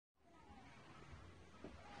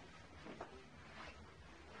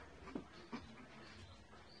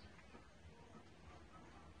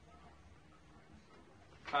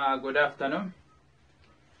Good afternoon.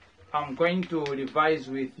 I'm going to revise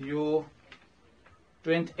with you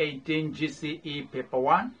 2018 GCE Paper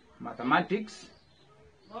 1 Mathematics,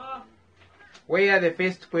 where the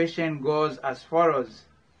first question goes as follows.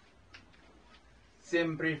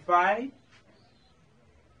 Simplify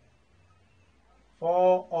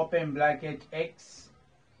 4 open bracket x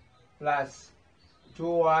plus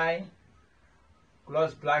 2y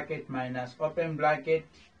close bracket minus open bracket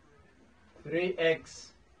 3x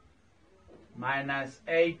minus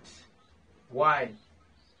 8y.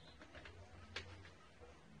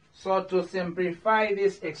 So to simplify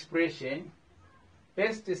this expression,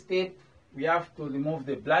 first step, we have to remove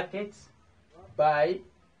the brackets by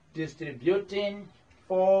distributing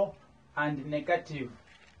 4 and negative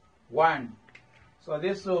 1. So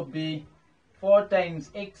this will be 4 times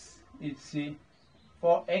x, it's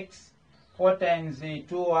 4x, 4 times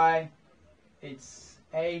 2y, it's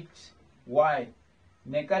 8y.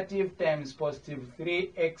 Negative times positive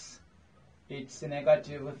 3x, it's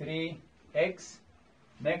negative 3x.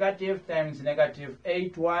 Negative times negative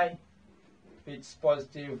 8y, it's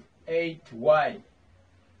positive 8y.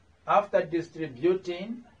 After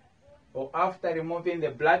distributing or after removing the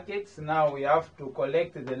brackets, now we have to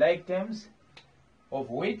collect the like terms, of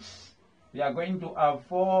which we are going to have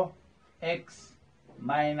 4x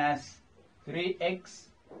minus 3x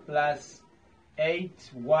plus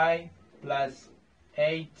 8y plus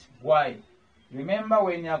 8y. Remember,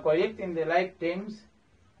 when you are collecting the like terms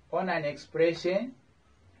on an expression,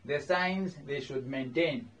 the signs they should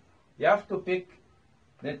maintain. You have to pick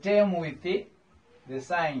the term with the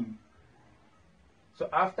sign. So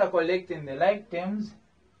after collecting the like terms,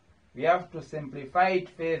 we have to simplify it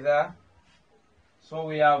further. So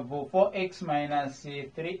we have 4x minus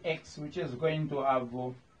 3x, which is going to have,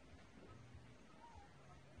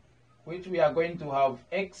 which we are going to have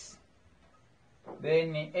x.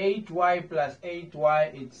 Then 8y plus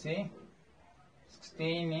 8y, it's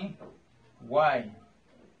 16y.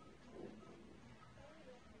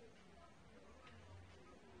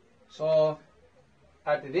 So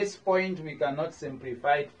at this point we cannot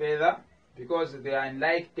simplify it further because they are in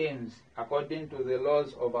like terms according to the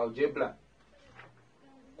laws of algebra.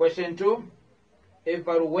 Question 2.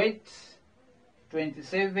 Evaluate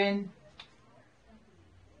 27.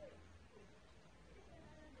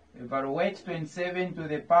 Evaluate 27 to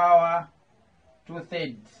the power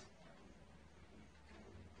 2/3.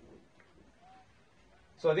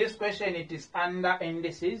 So this question, it is under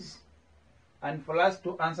indices, and for us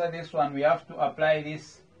to answer this one, we have to apply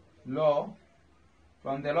this law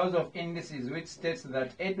from the laws of indices, which states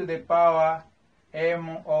that a to the power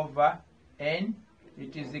m over n,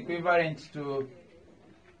 it is equivalent to,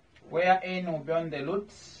 where n will be on the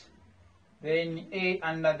roots, then a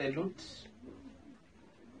under the roots,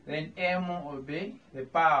 then m will be the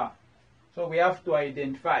power. So we have to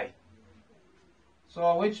identify.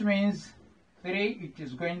 So which means 3, it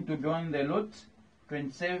is going to be on the root,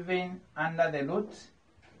 27 under the root,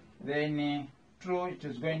 then 2, it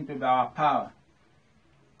is going to be our power.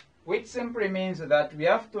 Which simply means that we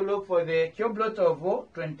have to look for the cube root of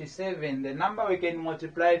 27, the number we can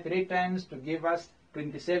multiply 3 times to give us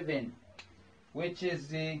 27, which is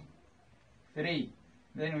 3.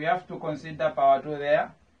 Then we have to consider power 2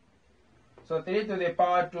 there. So 3 to the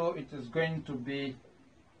power 2, it is going to be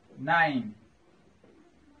 9.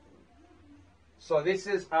 So this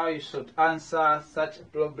is how you should answer such a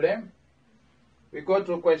problem. We go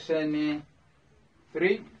to question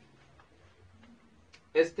 3.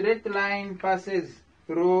 A straight line passes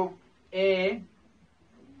through A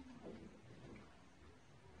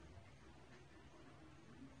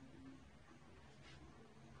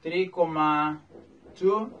 (3,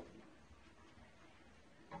 2)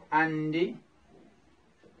 and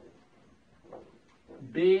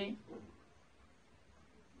B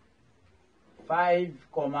 5,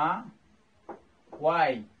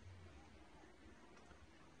 y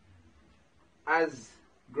as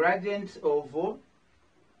gradient of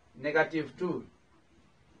negative 2.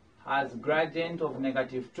 As gradient of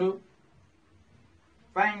negative 2.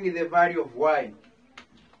 Find the value of y.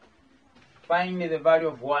 Find the value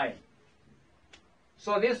of y.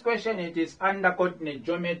 So this question, it is under coordinate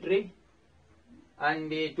geometry, and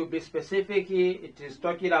to be specific, it is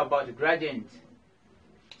talking about gradient.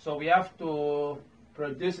 So we have to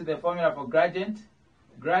produce the formula for gradient.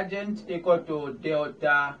 Gradient equal to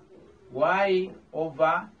delta y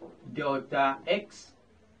over delta x,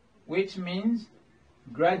 which means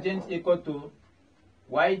gradient equal to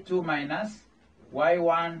y2 minus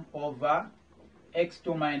y1 over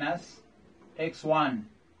x2 minus x1.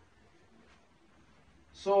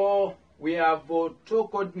 So we have two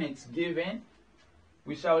coordinates given.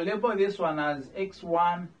 We shall label this one as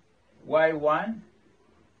x1, y1,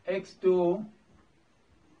 x2,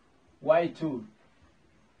 y2.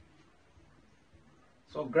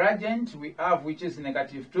 So gradient we have, which is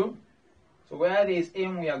 -2. So where there is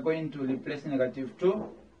m, we are going to replace -2.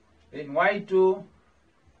 Then y2,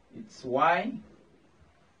 it's y.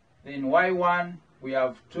 Then y1, we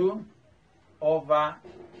have 2 over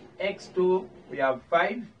x2, we have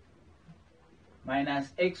 5,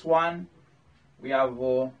 minus x1, we have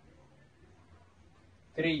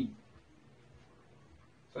 3.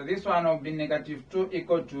 So this one will be -2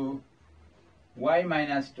 equal to y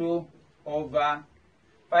minus 2 over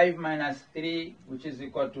 5 minus 3, which is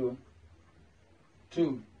equal to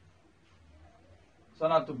 2. So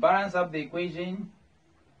now to balance up the equation,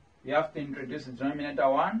 we have to introduce the denominator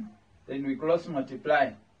 1, then we cross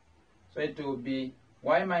multiply. So it will be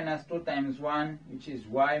y minus 2 times 1, which is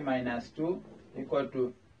y minus 2, equal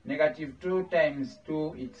to -2 times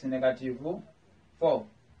 2, it's -4.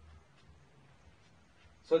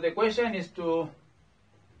 So the question is to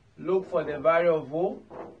look for the value of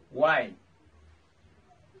y.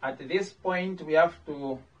 At this point, we have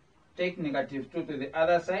to take -2 to the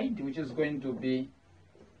other side, which is going to be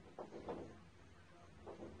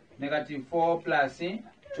 -4 plus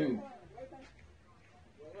 2.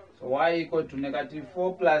 So y equal to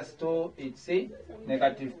 -4 plus 2, it's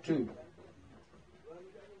 -2.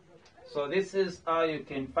 So this is how you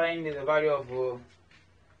can find the value of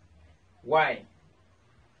y.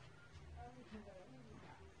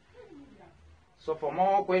 So for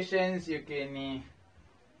more questions, you can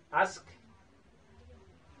ask.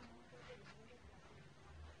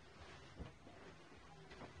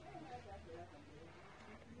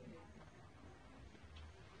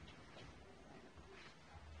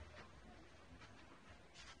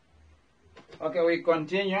 Okay, we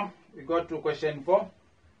continue. We go to question 4.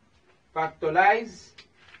 Factorize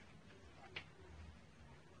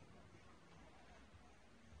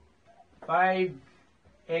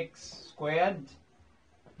 5x squared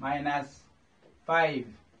minus 5.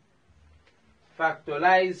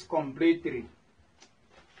 Factorize completely.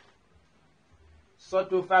 So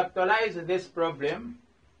to factorize this problem,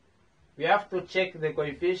 we have to check the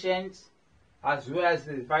coefficients as well as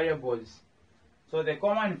the variables. So the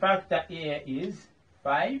common factor here is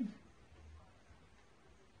 5.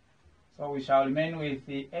 So we shall remain with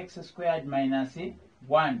the x squared minus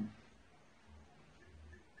 1.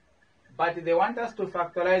 But they want us to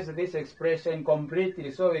factorize this expression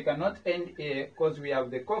completely, so we cannot end here because we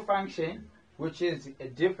have the cofunction, which is a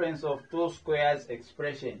difference of two squares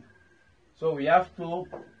expression. So we have to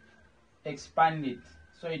expand it.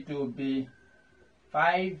 So it will be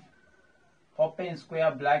 5 open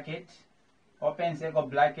square bracket, open circle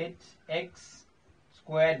bracket, x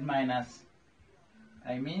squared minus,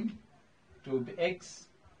 to be x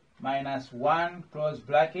minus 1 close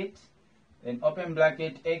bracket, then open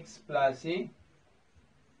bracket x plus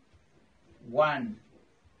 1.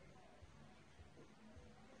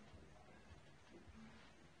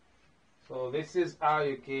 So this is how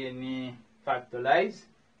you can factorize.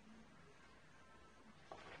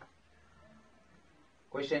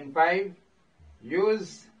 Question 5.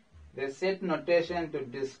 Use the set notation to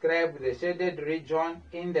describe the shaded region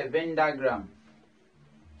in the Venn diagram.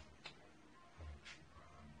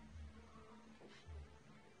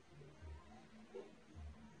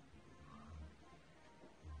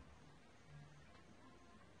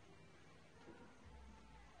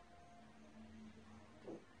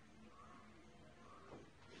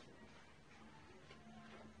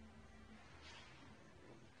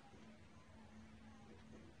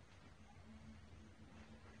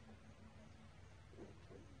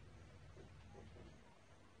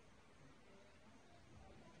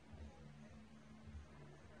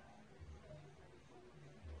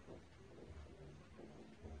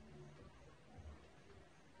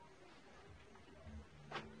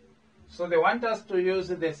 So they want us to use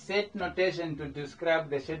the set notation to describe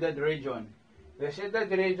the shaded region. The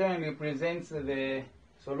shaded region represents the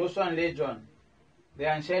solution region.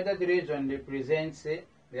 The unshaded region represents the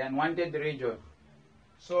unwanted region.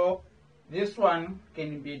 So this one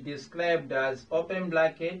can be described as open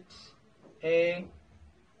bracket A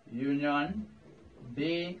union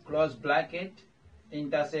B close bracket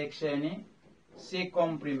intersection C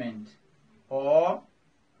complement, or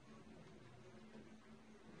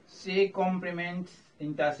C complement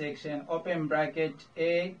intersection open bracket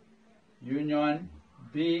A union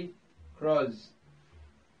B close.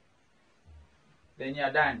 Then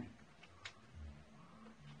you're done.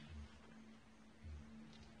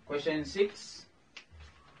 Question 6.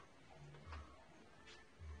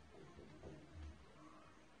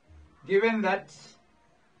 Given that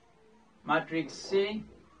matrix C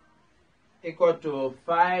equal to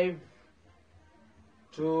 5,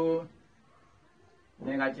 2,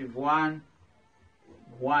 -1,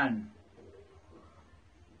 1.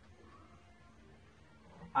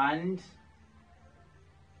 And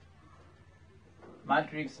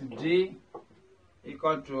matrix D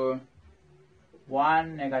equal to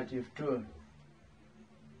 1, -2.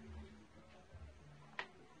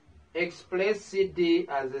 Express CD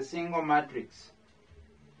as a single matrix.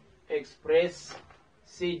 Express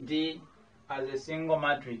CD as a single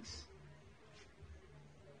matrix.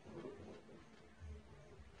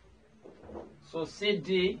 So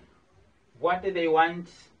CD, what they want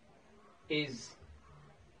is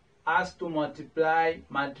us to multiply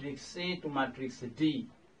matrix C to matrix D.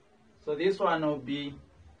 So this one will be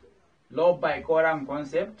low by column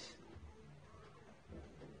concept.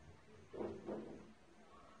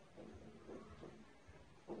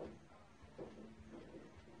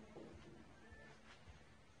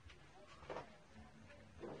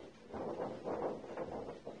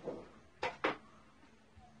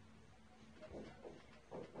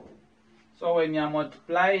 So when you are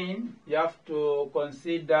multiplying, you have to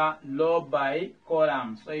consider low by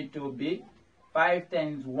column. So it will be 5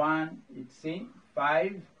 times 1, it's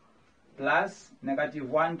 5, plus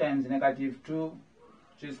 -1 times -2,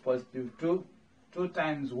 which is +2. 2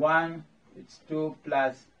 times 1, it's 2,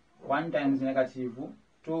 plus 1 times -2,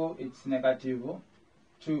 it's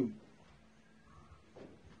 -2.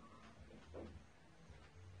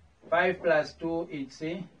 5 plus 2, it's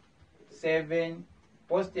 7.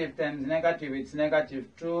 Positive times negative, it's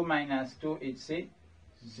 -2 minus 2, it's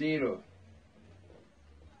 0.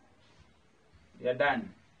 You're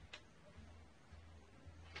done.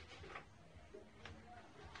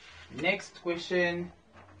 Next question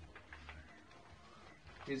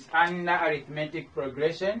is under arithmetic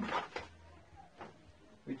progression,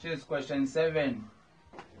 which is question 7.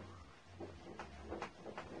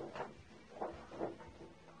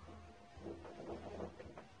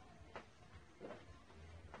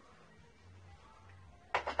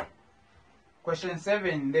 Question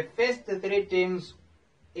 7. The first 3 terms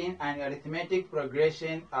in an arithmetic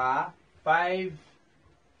progression are 5,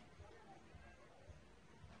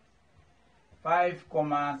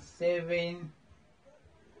 7,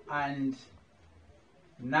 and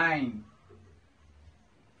 9.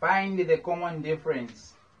 Find the common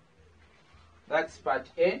difference. That's part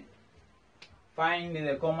A. Find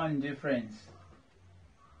the common difference.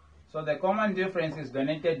 So the common difference is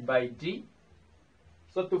denoted by D.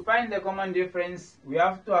 So to find the common difference, we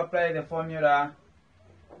have to apply the formula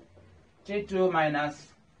T2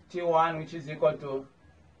 minus T1, which is equal to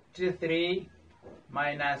T3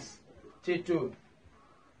 minus T2.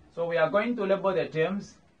 So we are going to label the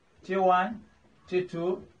terms T1,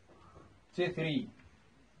 T2, T3.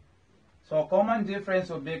 So common difference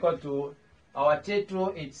will be equal to our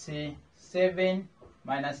T2, it's 7,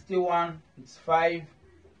 minus T1, it's 5,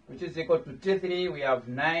 which is equal to T3, we have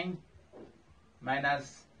 9,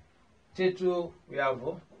 minus T2, we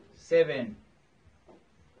have 7.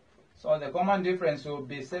 So the common difference will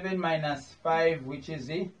be 7 minus 5, which is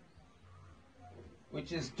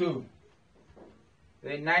 2.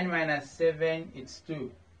 Then 9 minus 7, it's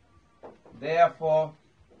 2. Therefore,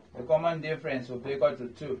 the common difference will be equal to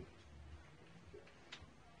 2.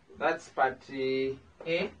 That's part A.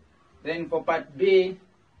 Then for part B,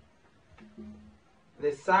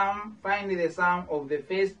 find the sum of the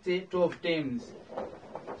first 12 terms.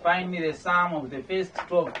 Find the sum of the first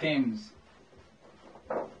 12 terms.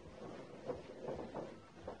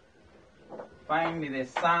 Find the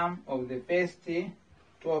sum of the first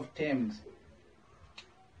 12 terms.